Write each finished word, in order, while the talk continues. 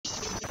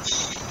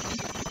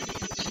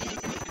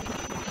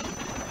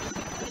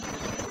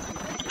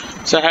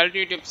So hello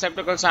YouTube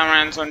Skeptical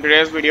Samurai. So in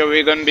today's video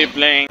we're gonna be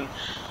playing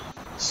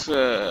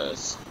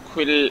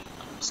Quill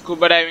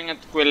Scuba diving at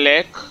Quill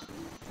Lake.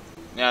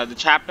 Yeah, the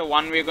chapter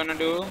 1 we're gonna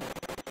do.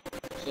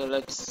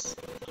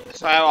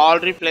 So I've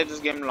already played this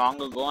game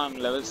long ago. I'm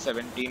level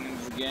 17 in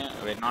this game.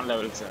 Wait, not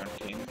level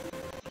 17.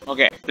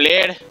 Okay,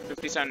 played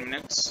 57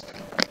 minutes.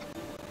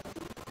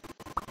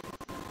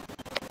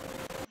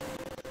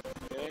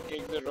 Okay,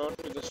 take the road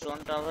to the stone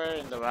tower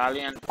in the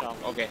valley and talk.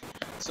 Okay,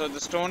 so the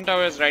stone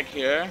tower is right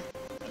here.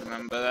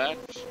 Remember that.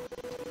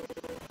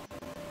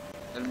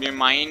 There'll be a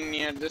mine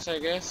near this, I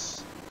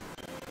guess.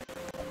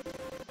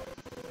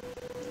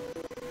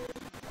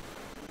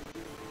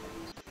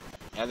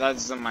 Yeah,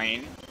 that's the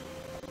mine.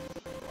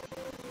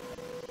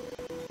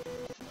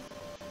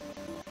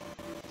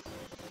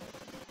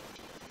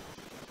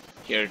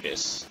 Here it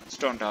is.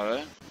 Stone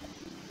tower.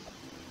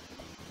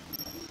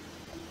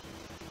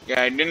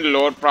 Yeah, it didn't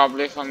load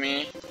properly for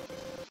me.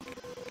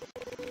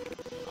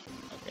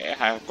 Okay, I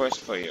have a quest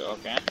for you,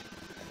 okay.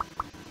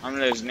 I'm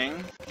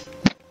listening.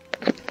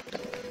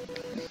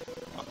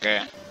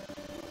 Okay.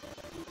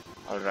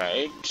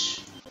 Alright.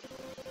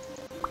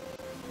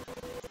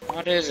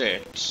 What is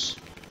it?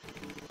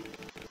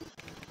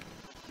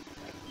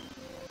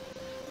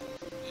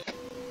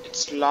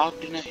 It's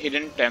locked in a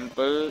hidden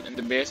temple in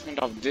the basement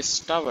of this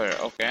tower,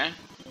 okay.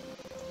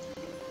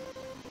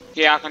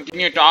 Yeah,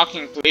 continue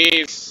talking,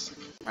 please.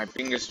 My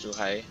ping is too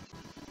high.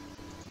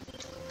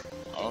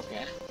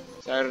 Okay.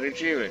 So I'll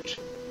retrieve it.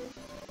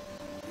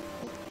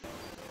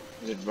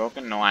 Is it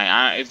broken? No,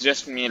 it's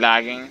just me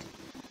lagging.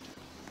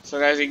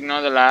 So guys,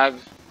 ignore the lag.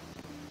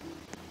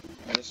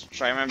 I'll just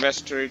try my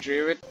best to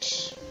retrieve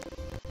it.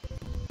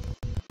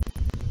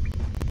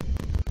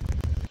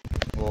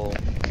 Whoa.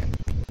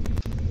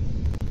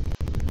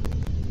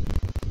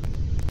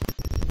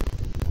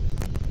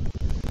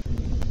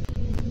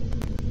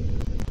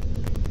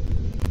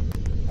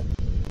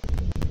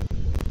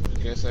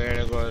 Okay, so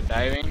here I go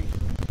diving.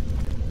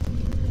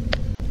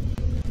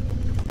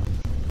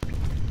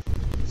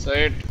 So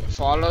it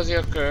follows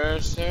your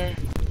cursor.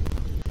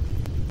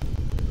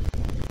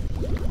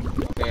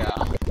 Okay,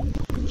 yeah.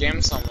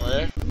 Came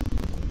somewhere.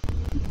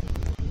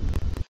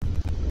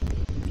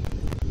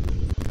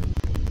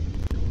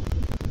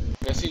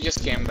 Guess he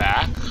just came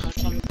back or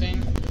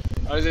something.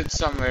 Or is it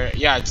somewhere?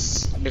 Yeah,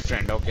 it's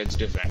different. Okay, it's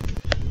different.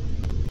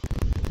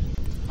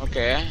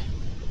 Okay.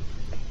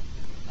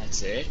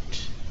 That's it.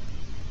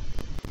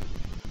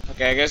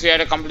 Okay, I guess we had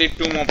to complete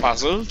 2 more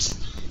puzzles.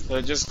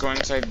 So just go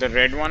inside the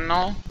red one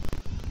now.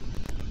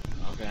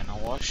 Okay, now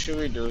what should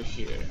we do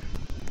here?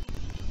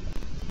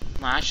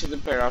 Match the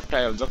pair of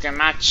tiles. Okay,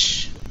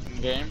 match.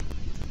 In game.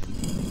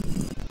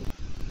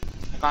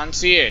 I can't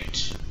see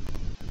it.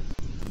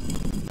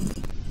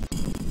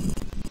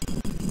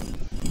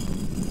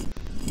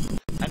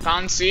 I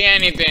can't see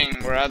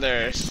anything,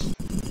 brothers.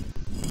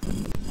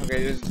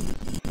 Okay,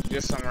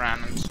 just some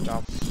random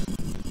stuff.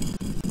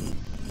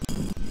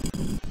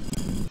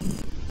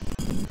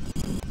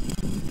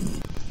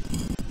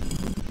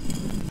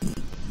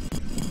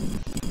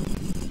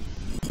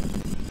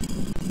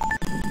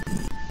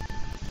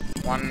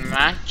 One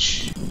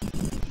match.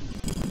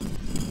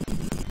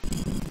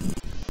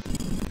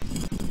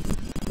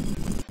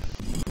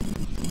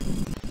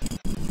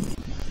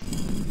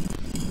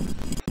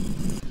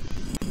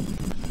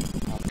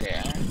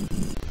 Okay.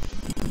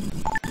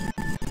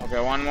 Okay,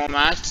 one more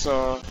match,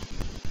 so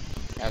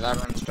yeah, that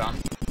one's done.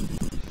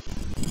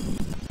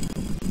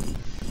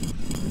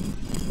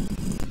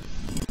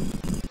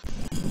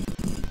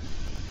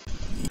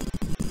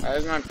 Why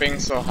is my ping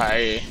so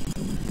high?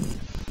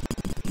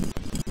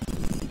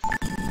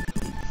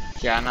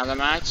 Yeah, another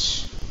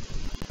match.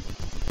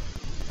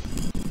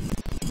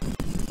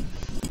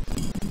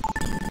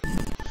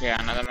 Okay,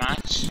 another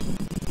match.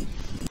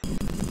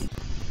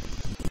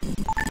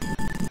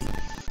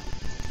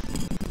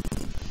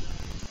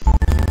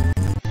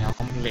 Yeah,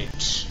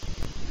 complete.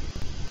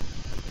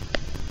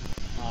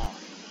 Oh.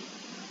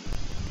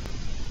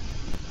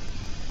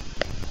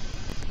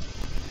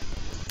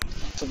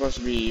 It's supposed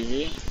to be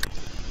easy.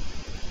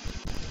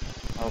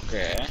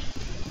 Okay.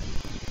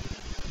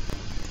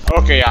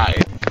 Okay, yeah.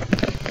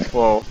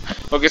 Whoa.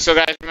 Okay, so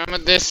guys, remember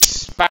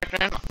this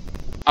pattern?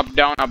 Up,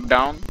 down, up,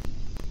 down.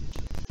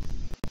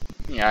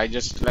 Yeah, I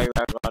just like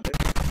that got it.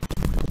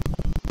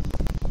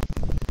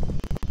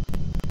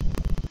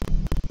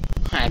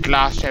 At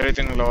last,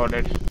 everything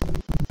loaded.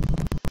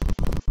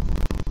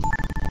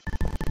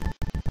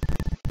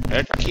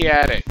 Let's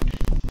hear it.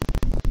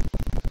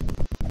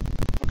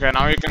 Okay,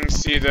 now you can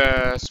see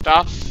the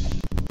stuff.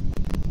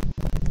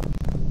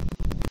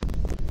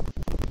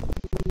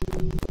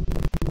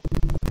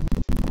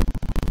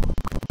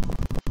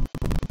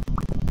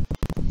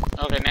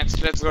 Okay,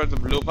 next let's go to the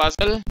blue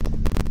puzzle.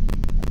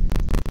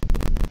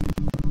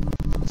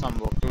 Some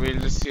book. We'll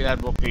just see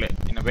that book in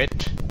a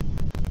bit.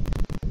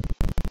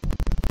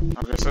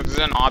 Okay, so this is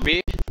an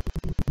obby.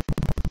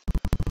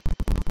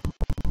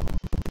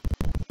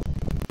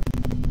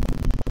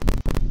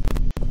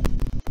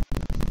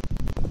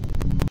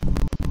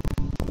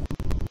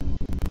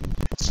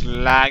 It's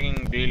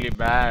lagging really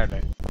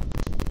bad.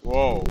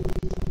 Whoa.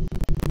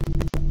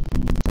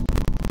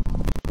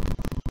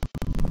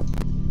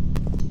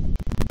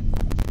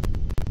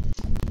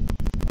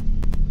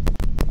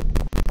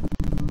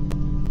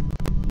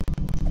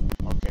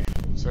 Okay,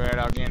 so we're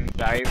again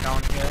dive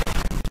down here.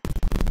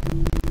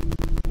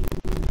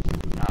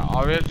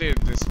 Obviously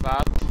this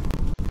path.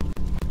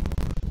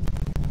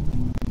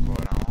 Go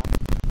down.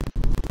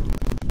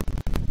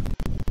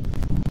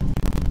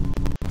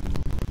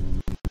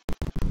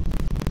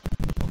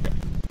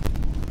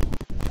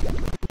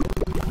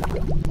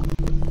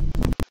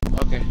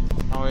 Okay,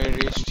 now we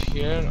reached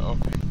here.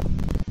 Okay.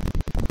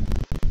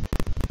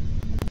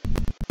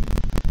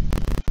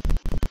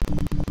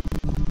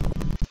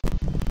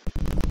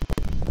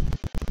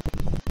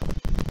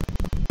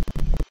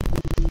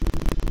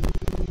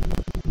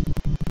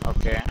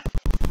 Okay.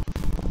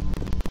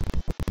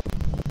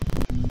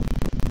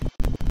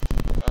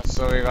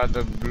 So we got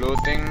the blue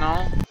thing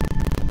now.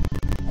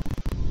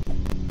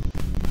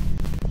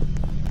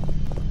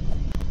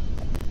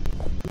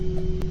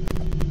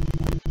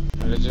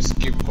 Let's just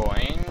keep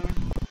going.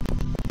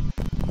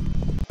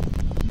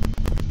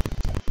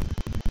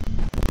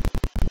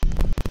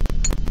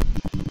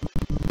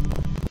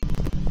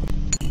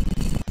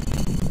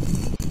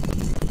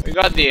 We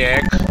got the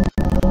egg.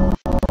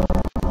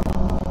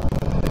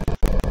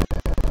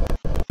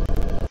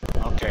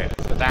 Okay,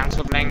 so thanks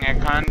for playing Egg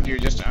Hunt. You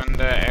just earned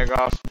the egg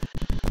off.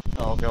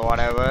 Okay,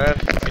 whatever.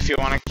 If you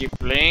want to keep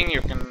playing,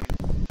 you can.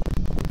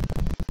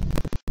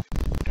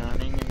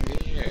 Turning in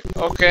the egg.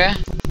 Okay.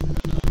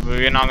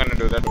 We're not gonna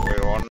do that.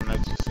 Wait, what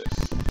is this?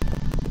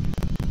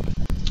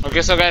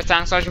 Okay, so guys,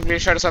 thanks for watching.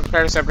 Please share to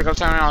subscribe to Skeptical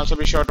channel and also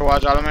be sure to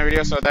watch all of my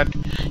videos so that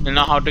you'll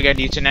know how to get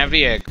each and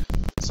every egg.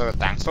 So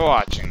thanks for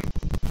watching.